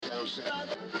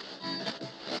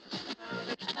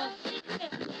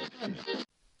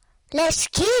Let's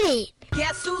get it.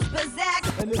 Guess who's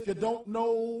back? And if you don't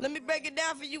know, Let me break it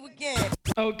down for you again.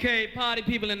 Okay, party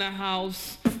people in the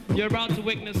house, you're about to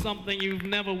witness something you've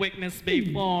never witnessed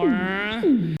before.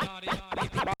 It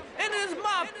is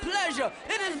my pleasure,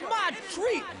 it is my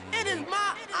treat, it is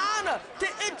my honor to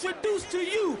introduce to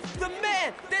you the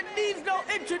man that needs no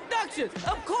introduction.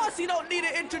 Of course he don't need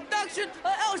an introduction,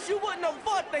 or else you wouldn't have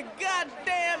bought the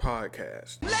goddamn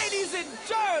podcast. Ladies and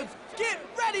germs, get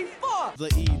ready for The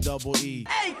E-double-E.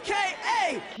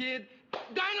 AKA Kid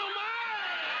Dynamite!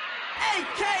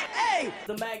 AKA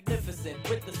The magnificent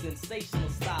with the sensational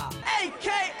style.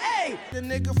 AKA The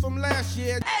nigga from last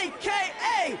year.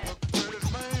 AKA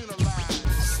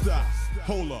Stop,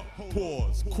 hold up,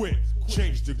 pause, quick,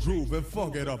 change the groove and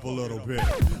funk it up a little bit.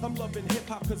 I'm loving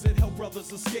hip-hop because it help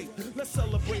brothers escape. Let's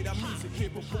celebrate our music here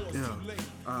before it's too late.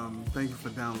 Thank you for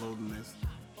downloading this.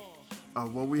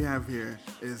 What we have here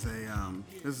is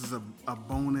this is a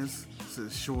bonus. It's a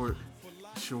short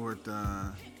show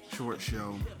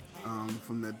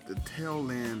from the tail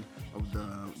end of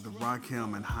the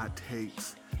Rakim and Hot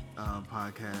Takes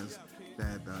podcast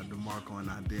that Demarco and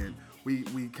I did.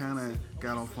 We kind of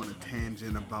got off on a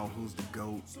tangent about who's the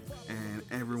GOAT, and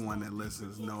everyone that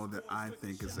listens know that I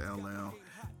think it's LL.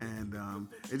 And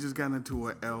it just got into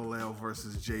a LL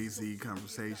versus Jay-Z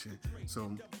conversation.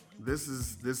 So this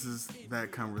is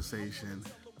that conversation.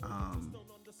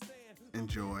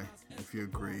 Enjoy if you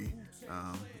agree.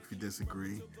 If you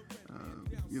disagree,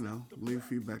 leave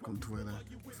feedback on Twitter,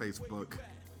 Facebook.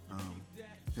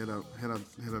 Hit up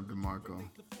DeMarco.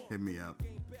 Hit me up,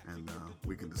 and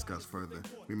we can discuss further.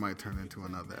 We might turn into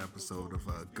another episode of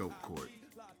Goat Court.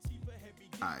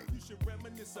 Alright.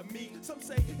 Some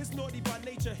say it's naughty by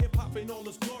nature, hip-hop in all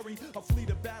its glory. A fleet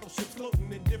of battleships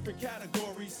floating in different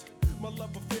categories. My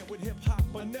love affair with hip-hop,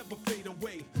 I never fade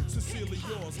away. Sincerely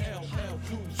yours, LL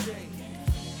Cool J.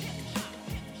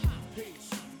 Peace.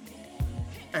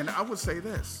 And I would say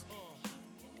this.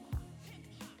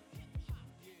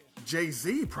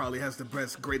 Jay-Z probably has the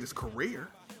greatest career.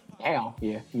 Now.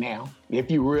 If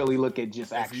you really look at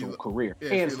just actual career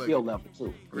and skill level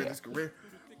too. Greatest career.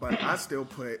 But I still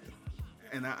put,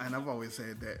 and I've always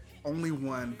said that only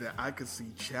one that I could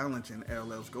see challenging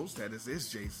LL's GOAT status is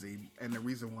Jay-Z. And the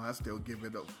reason why I still give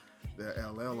it the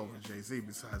LL over Jay-Z,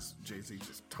 besides Jay-Z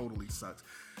just totally sucks.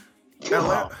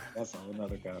 That's a whole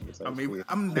other conversation. I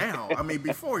mean,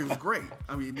 before he was great.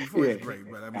 But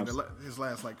his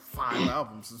last 5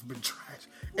 albums has been trash.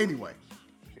 Anyway,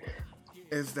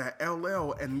 is that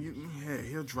LL, and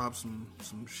he'll drop some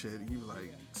shit. You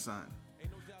like, son.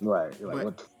 Right.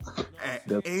 But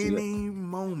at any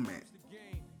moment,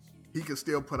 he can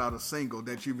still put out a single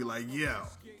that you be like, yo.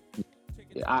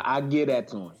 I get that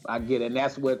to him. I get it. And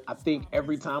that's what I think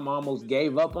every time I almost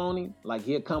gave up on him, like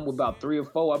he'll come with about 3 or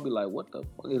 4, I'll be like, what the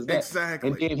fuck is that? Exactly.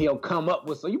 And then he'll come up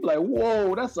with, so you be like,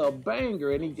 whoa, that's a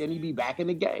banger. And he be back in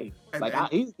the game.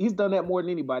 He's done that more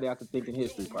than anybody I could think in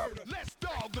history, probably.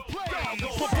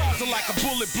 Proposal like a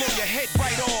bullet, blow your head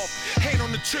right off. Hand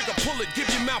on the trigger, pull it, give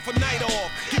your mouth a night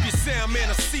off. Give your sound man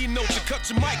a C note to cut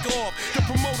your mic off. The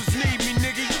promoters need me,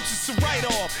 nigga, you just a write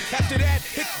off. After that,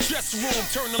 hit the dressing room,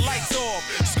 turn the lights off.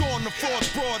 Score on the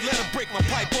fourth broad, let him break my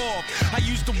pipe off. I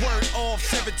use the word off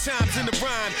 7 times in the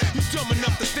rhyme. You dumb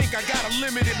enough to think I got a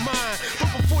limited mind.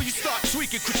 But before you start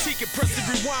tweaking, critique it, press the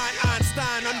rewind.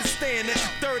 Einstein, understand that your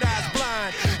third eye's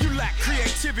blind. You lack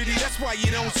creativity, that's why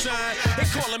you don't shine. They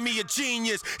calling me a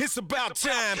genius, it's about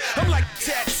time. I'm like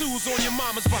tattoos on your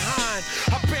mama's behind.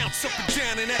 I bounce up and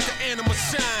down and at the animal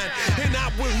shine. And I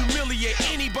will humiliate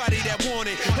anybody that want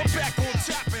it. I'm back on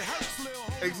top, it hurts, little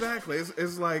homie. Exactly.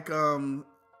 It's like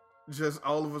just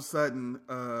all of a sudden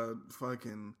let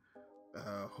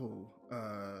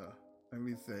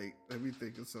me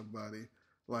think of somebody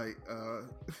like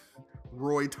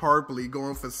Roy Tarpley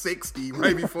going for 60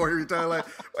 right before he retired. Like,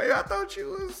 wait, I thought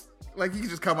you was like, he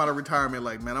just come out of retirement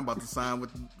like, man, I'm about to sign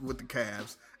with the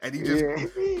Cavs, and he just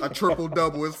a triple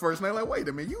double his first night. Like, wait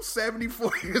a minute, you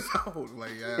 74 years old?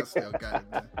 Like, yeah, I still got it,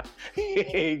 man.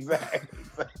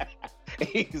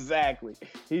 Exactly.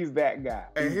 He's that guy.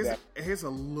 And here's a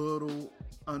little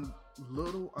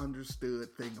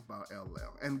understood thing about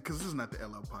LL, and because this is not the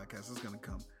LL podcast, it's gonna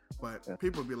come. But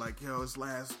people be like, yo, his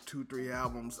last 2-3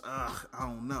 albums, I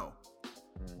don't know.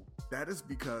 That is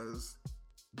because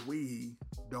we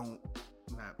don't,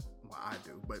 I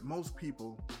do, but most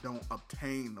people don't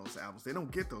obtain those albums. They don't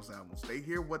get those albums. They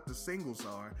hear what the singles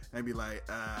are and be like,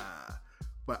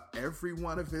 But every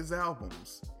one of his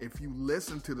albums, if you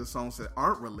listen to the songs that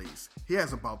aren't released, he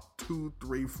has about 2,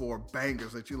 3, 4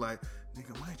 bangers that you like,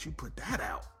 nigga, why didn't you put that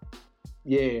out?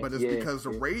 Yeah, but it's because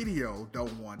the radio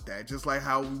don't want that. Just like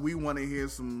how we want to hear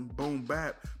some boom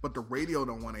bap, but the radio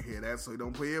don't want to hear that. So he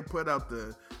don't put out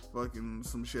the fucking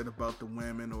some shit about the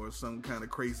women or some kind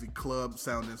of crazy club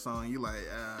sounding song. You like,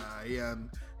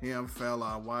 he fell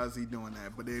out. Why is he doing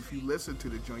that? But if you listen to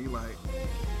the joint, you like.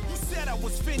 You said I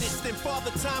was finished and Father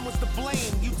Time was to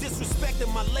blame. You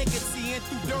disrespected my legacy and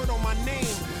threw dirt on my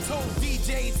name. Told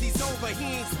DJs he's over,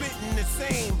 he ain't spitting the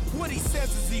same. What he says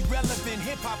is irrelevant,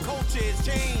 hip-hop culture has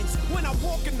changed. When I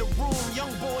walk in the room,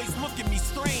 young boys look at me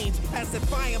strange, as if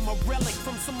I am a relic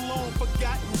from some long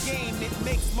forgotten game. It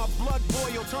makes my blood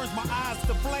boil, turns my eyes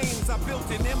to flames. I built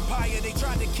an empire, they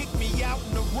tried to kick me out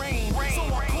in the rain. So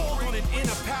I called on an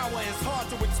inner power, it's hard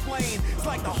to explain. It's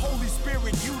like the Holy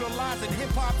Spirit utilizing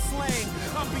hip-hop slang.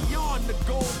 I'm beyond the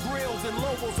gold grills and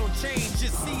logos on chains.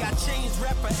 Just see, I changed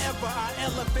rap forever, I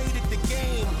elevated the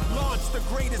game. Launched the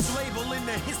greatest label in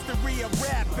the history of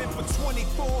rap. And for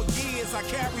 24 years, I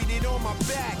carried it on my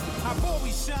back. I've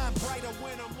always shined brighter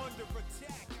when I'm under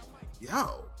attack.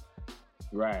 Yo.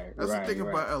 Right, That's the thing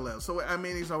about LL. So, I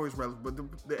mean, he's always relevant.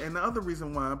 But and the other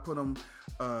reason why I put him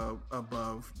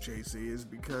above JC is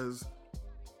because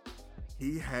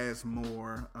he has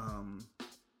more, how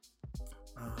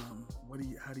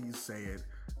do you say it?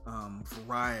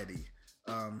 Variety.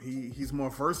 He's more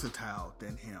versatile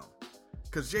than him.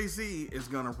 Because Jay-Z is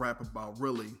going to rap about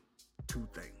really two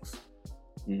things.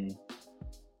 Mm.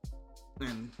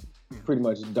 And pretty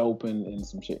much dope and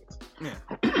some chicks. Yeah.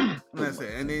 That's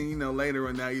it. And then, later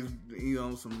on now he's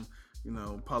on some,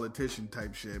 politician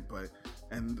type shit,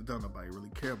 and don't nobody really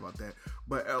care about that.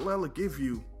 But LL will give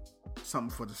you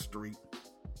something for the street,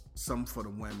 something for the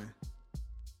women,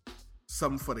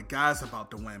 something for the guys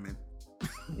about the women.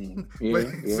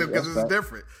 Because it's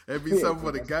different. It'd be something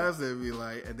for the guys that'd be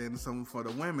like, and then something for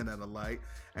the women that'll like,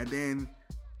 and then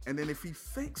if he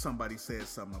thinks somebody said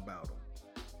something about him,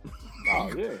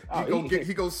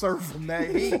 he go surf from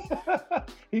that heat.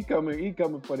 he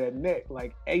coming for that neck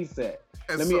like ASAP.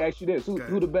 Let me ask you this: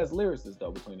 who the best lyricist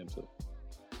though between them two?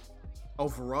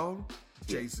 Overall,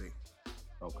 Jay-Z.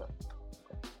 Okay.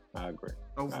 I agree.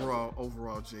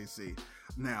 Overall, Jay-Z.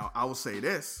 Now I will say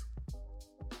this.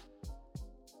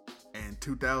 In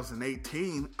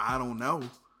 2018, I don't know.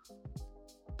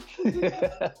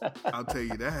 I'll tell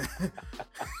you that.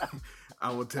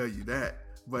 I will tell you that.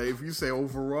 But if you say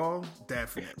overall,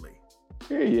 definitely.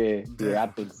 Yeah, I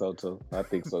think so too.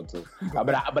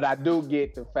 But I do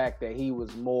get the fact that he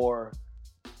was more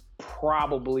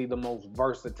probably the most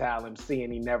versatile MC,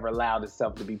 and he never allowed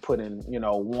himself to be put in,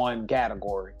 one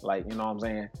category. Like, you know what I'm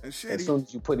saying? As soon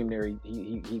as you put him there,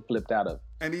 he flipped out of it.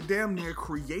 And he damn near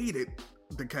created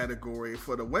the category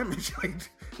for the women.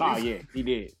 He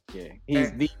did. Yeah,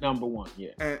 he's the number one.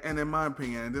 Yeah, and in my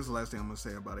opinion, and this is the last thing I'm gonna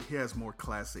say about it, he has more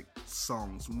classic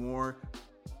songs, more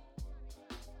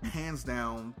hands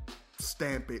down,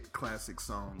 stamp it classic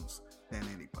songs than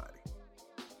anybody.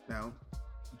 Now,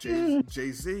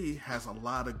 Jay-Z has a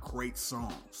lot of great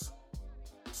songs.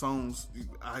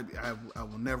 I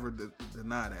will never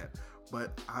deny that,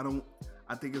 but I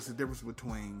think it's the difference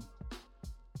between.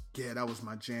 Yeah, that was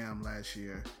my jam last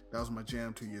year. That was my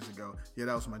jam 2 years ago. Yeah,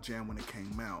 that was my jam when it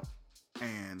came out.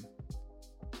 And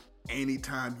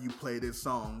anytime you play this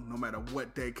song, no matter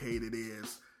what decade it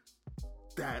is,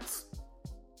 that's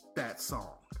that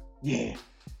song. Yeah.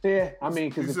 Yeah, I mean,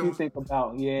 because if you think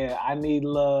about, I Need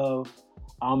Love,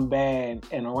 I'm Bad,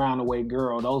 and Around the Way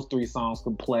Girl, those three songs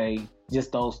can play,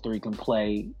 just those three can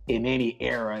play in any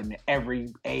era, and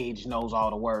every age knows all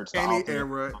the words. Any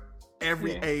era.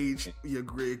 Every age, you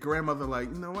agree. Your grandmother, like,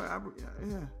 you know what?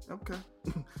 Okay.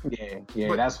 Yeah,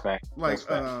 but that's fact. Like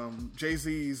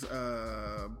Jay-Z's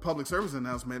public service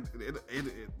announcement,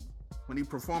 when he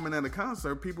performing at a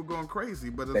concert, people going crazy.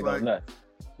 But it's like,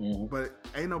 but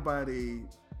ain't nobody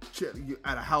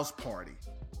at a house party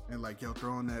and like, yo,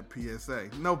 throwing that PSA.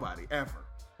 Nobody ever.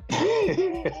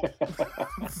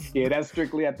 Yeah, that's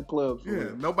strictly at the clubs. Yeah,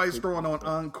 nobody's throwing on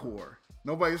Encore.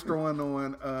 Nobody's throwing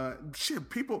on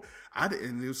people.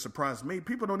 And it surprised me.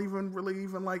 People don't even really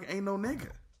like Ain't No Nigga.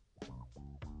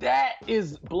 That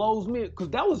blows me, because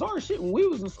that was our shit when we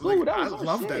was in school. I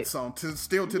love that song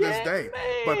still to this day.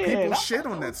 Man, but people shit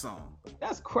on that song.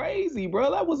 That's crazy, bro.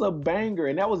 That was a banger,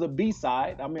 and that was a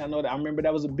B-side. I mean, I remember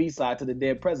that was a B-side to the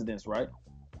Dead Presidents, right?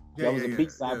 That was a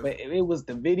B-side, but it was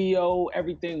the video.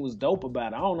 Everything was dope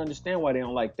about it. I don't understand why they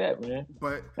don't like that, man.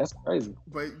 But that's crazy.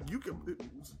 But you can.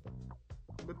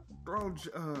 Throw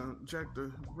Jack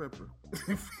the Ripper.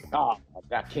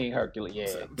 Got King Hercules.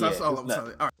 Yeah, that's all I'm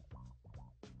saying. All right.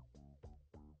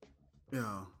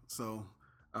 Yeah, so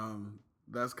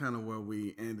that's kind of where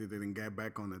we ended it and got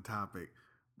back on the topic.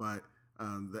 But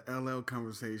The LL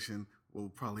conversation will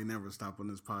probably never stop on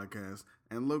this podcast,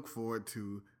 and look forward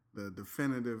to the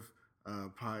definitive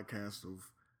podcast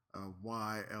of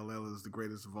why LL is the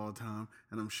greatest of all time.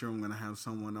 And I'm sure I'm going to have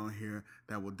someone on here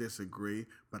that will disagree,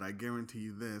 but I guarantee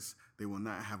you this, they will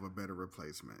not have a better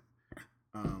replacement.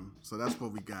 So that's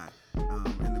what we got.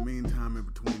 In the meantime, in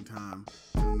between time,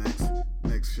 to the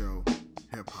next show,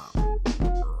 hip hop.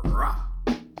 Rah!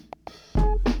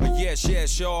 Yes,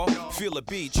 yes, y'all. Feel a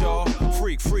beat, y'all.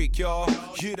 Freak, freak, y'all.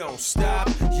 You don't stop.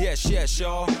 Yes, yes,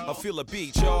 y'all. I feel a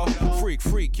beat, y'all. Freak,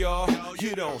 freak, y'all.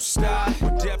 You don't stop.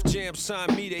 When Def Jam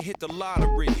signed me, they hit the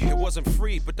lottery. It wasn't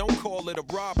free, but don't call it a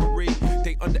robbery.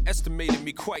 They underestimated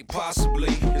me quite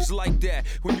possibly. It's like that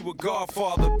when you a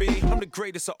Godfather, B. I'm the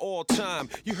greatest of all time.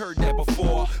 You heard that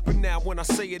before. But now when I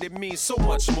say it, it means so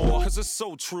much more. Cause it's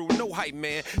so true. No hype,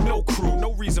 man. No crew.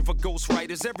 No reason for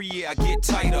ghostwriters. Every year I get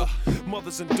tighter.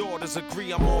 Mothers and daughters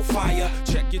agree I'm on fire.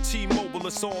 Check your T-Mobile,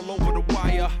 it's all over the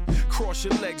wire. Cross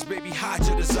your legs, baby, hide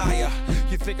your desire.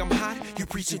 You think I'm hot? You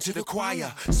preaching to the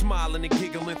choir. Smiling and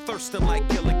giggling, thirsting like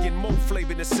Gilligan. More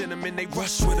flavor than cinnamon, they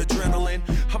rush with adrenaline.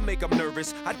 I make them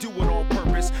nervous, I do it on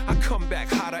purpose. I come back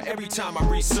hotter every time I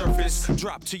resurface.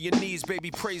 Drop to your knees, baby,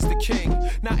 praise the king.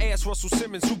 Now ask Russell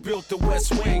Simmons who built the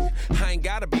West Wing. I ain't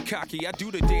gotta be cocky, I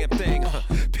do the damn thing.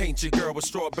 Paint your girl with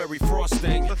strawberry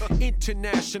frosting.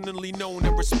 Internationally known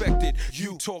and respected.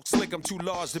 You talk slick, I'm too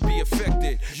large to be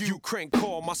affected. You crank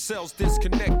call, my cells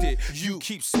disconnected. You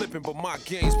keep slipping, but my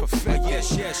game's perfect.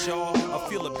 Yes, yes, y'all. I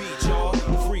feel a beat, y'all.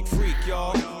 Freak, freak,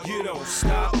 y'all. You don't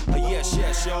stop. Yes,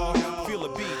 yes, y'all. Feel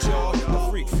a beat, y'all.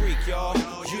 Freak, freak, y'all.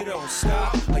 You don't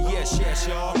stop. Yes, yes,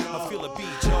 y'all. I feel a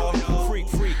beat, y'all. Freak,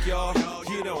 freak, y'all.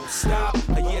 You don't stop.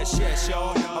 Yes, yes,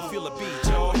 y'all. I feel a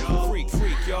beat, y'all. Freak,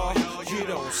 freak, y'all. You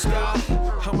don't stop.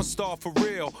 I'm a star for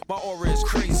real. My aura is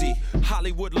crazy.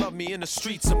 Hollywood love me, in the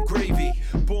streets I'm gravy.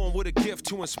 Born with a gift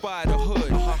to inspire the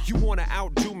hood. You wanna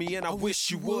outdo me and I wish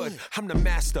you would. I'm the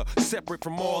master, separate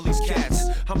from all these cats.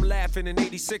 I'm laughing in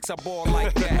 86, I ball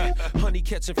like that. Honey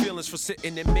catching feelings for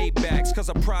sitting in Maybachs. Cause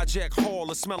a project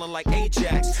hall is smelling like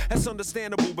Ajax. That's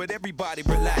understandable, but everybody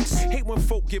relax. Hate when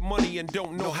folk get money and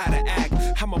don't know how to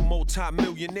act. I'm a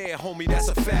multi-millionaire, homie, that's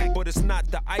a fact. But it's not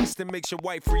the ice that makes your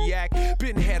wife react.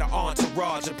 Been had an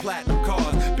entourage and platinum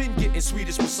cars. Been getting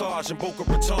Swedish massage and Boca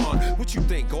Raton. What you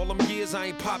think, all them years I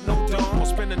ain't pop no dawn? I'll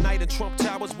spend the night in Trump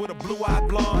Towers with a blue-eyed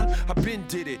blonde. I been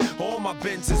did it, all my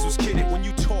Benzes was kidded. When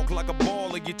you talk like a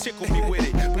baller, you tickle me with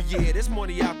it. But yeah, there's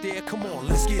money out there, come on,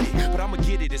 let's get it. But I'ma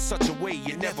get it in such a way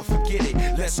you never forget it.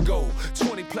 Let's go,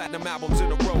 20 platinum albums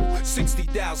in a row,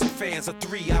 60,000 fans, a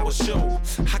 3-hour show.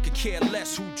 I could care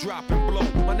less who drop and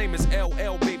blow. My name is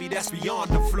LL, baby, that's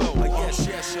beyond the flow. Yes,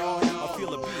 yes, y'all, I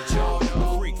feel a beat, y'all.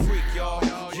 A freak, freak, y'all.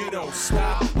 You don't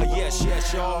stop. Yes,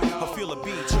 yes, y'all. I feel a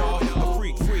beat, y'all. A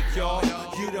freak, freak, y'all.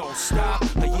 You don't stop.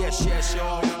 Yes, yes,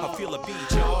 y'all. I feel a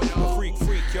beat, y'all. A freak,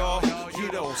 freak, y'all. You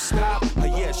don't stop.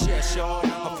 Yes, yes, y'all.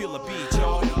 I feel a beat,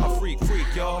 y'all. A freak,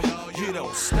 freak, y'all. You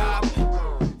don't stop.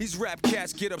 These rap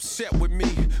cats get upset with me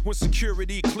when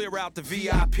security clear out the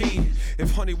VIP.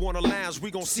 If honey want a lounge, we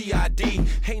gon' CID.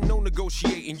 Ain't no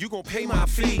negotiating, you gon' pay my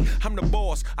fee. I'm the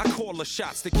boss, I call the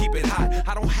shots to keep it hot.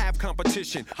 I don't have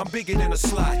competition, I'm bigger than a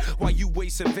slot. While you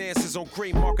waste advances on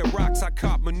gray market rocks, I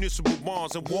cop municipal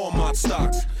bonds and Walmart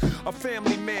stocks. A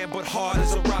family man, but hard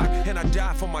as a rock. And I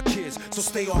die for my kids, so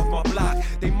stay off my block.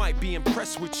 They might be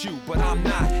impressed with you, but I'm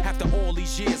not. After all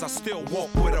these years, I still walk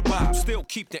with a bop. Still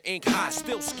keep the ink hot,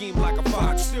 still scheme like a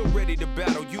fox. Still ready to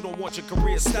battle, you don't want your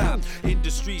career stopped.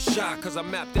 Industry shocked, cause I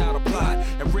mapped out a plot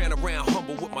and ran around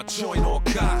humble with my joint on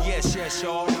cock. Yes, yes,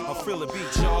 y'all, I feel a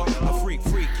beat, y'all. A freak,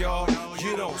 freak, y'all.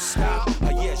 You don't stop.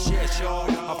 Yes, yes, y'all,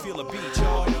 I feel a beat,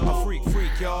 y'all. A freak,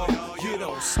 freak, y'all. You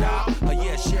don't stop.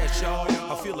 Yes, yes, y'all,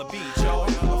 I feel a beat, y'all.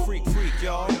 A freak, freak,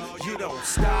 y'all. You don't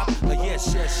stop.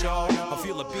 Yes, yes, y'all, I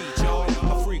feel a beat, y'all.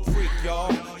 A freak, freak,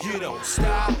 y'all. You don't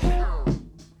stop.